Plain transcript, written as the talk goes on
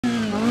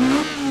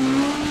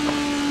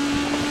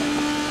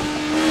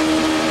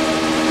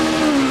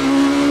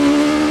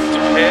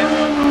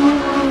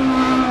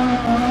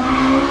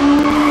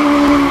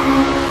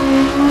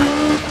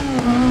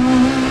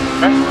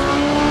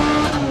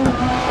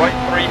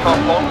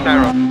half long,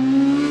 narrow.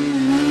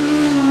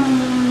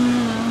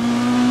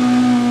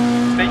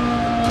 Steep.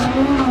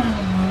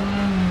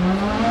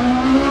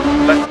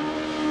 Left.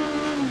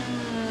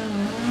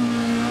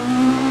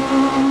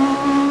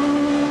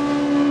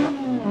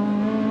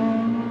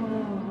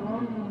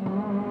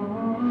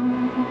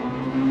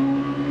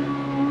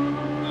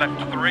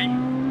 Left 3,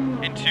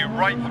 into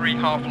right 3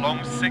 half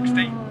long,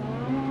 60.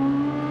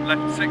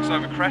 Left 6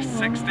 over crest,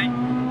 60.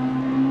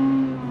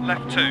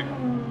 Left 2.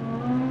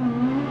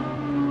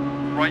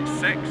 Right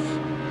 6.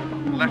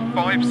 Left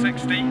 5,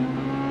 60.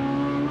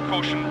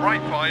 Caution,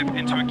 right 5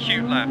 into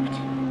acute left.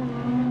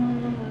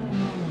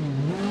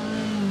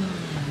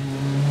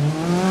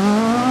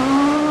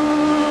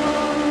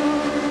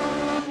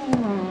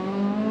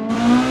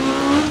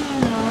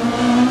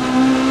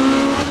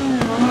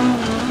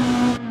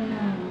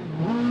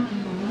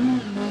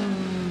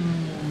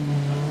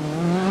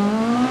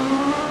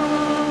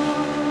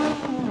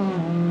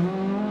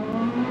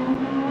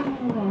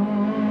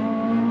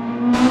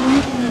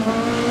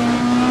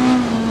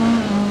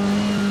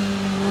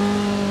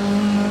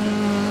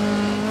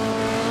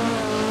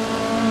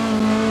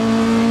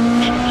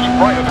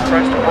 Right over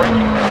crest,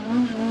 braking.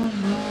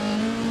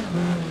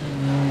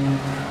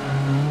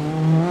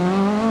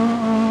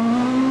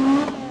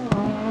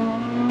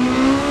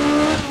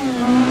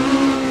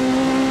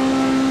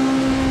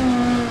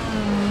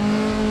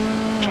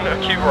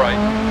 Acute right.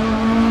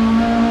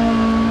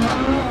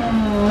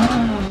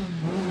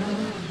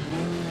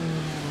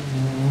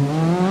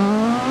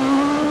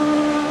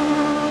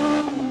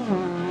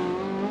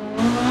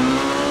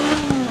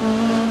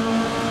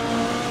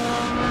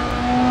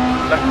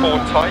 Left 4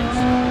 tight.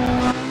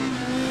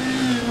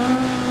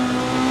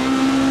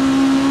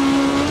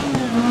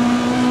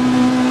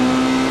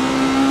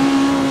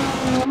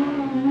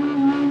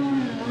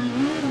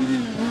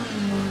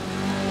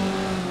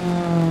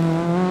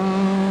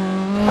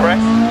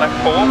 Crest, left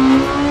 4,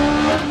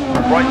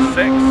 right 6,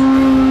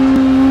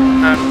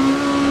 and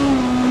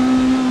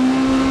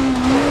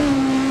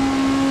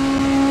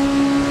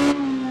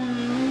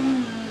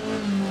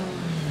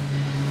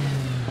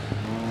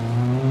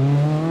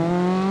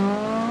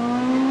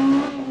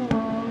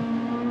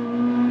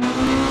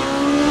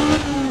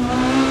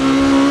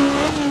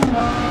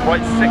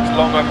right 6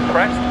 long over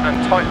crest and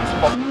tighten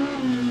spot.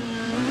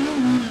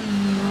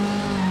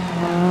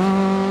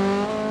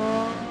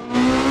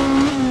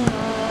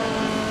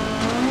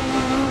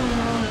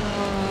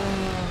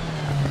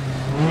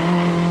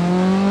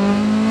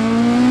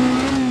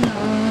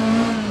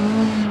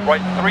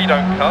 Right 3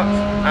 don't cut,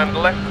 and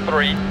left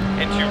 3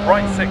 into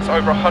right 6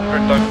 over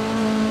 100 don't.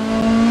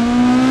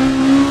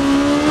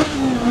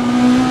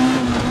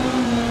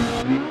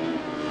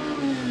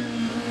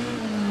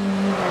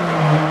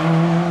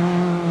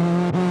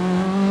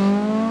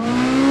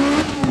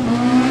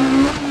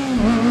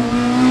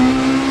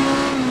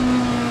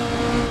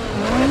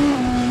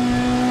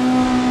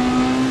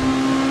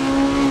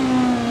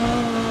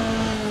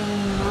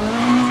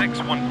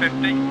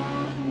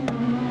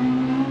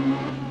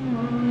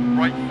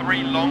 Right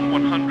 3 long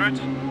 100.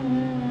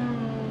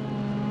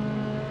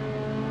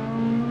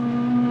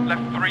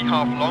 Left 3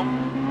 half long.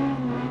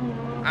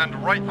 And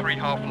right 3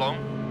 half long.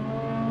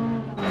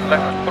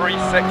 Left 3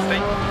 60.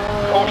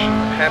 Caution,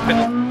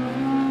 hairpin.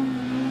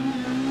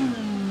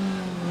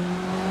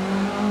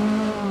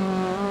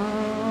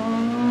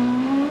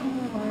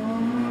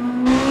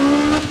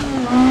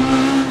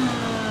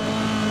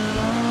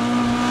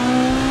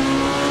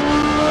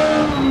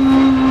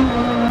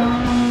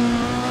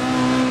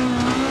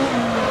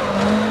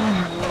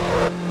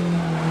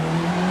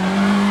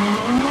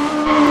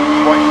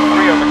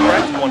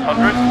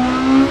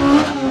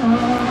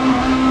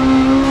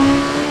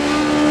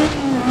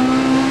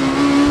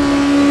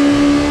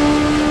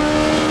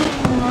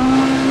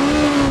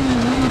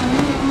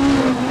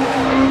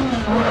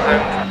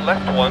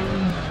 Left 1,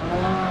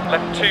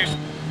 left 2,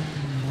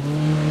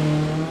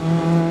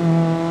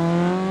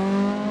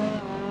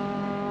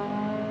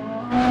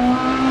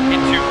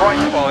 into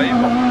right 5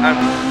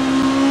 and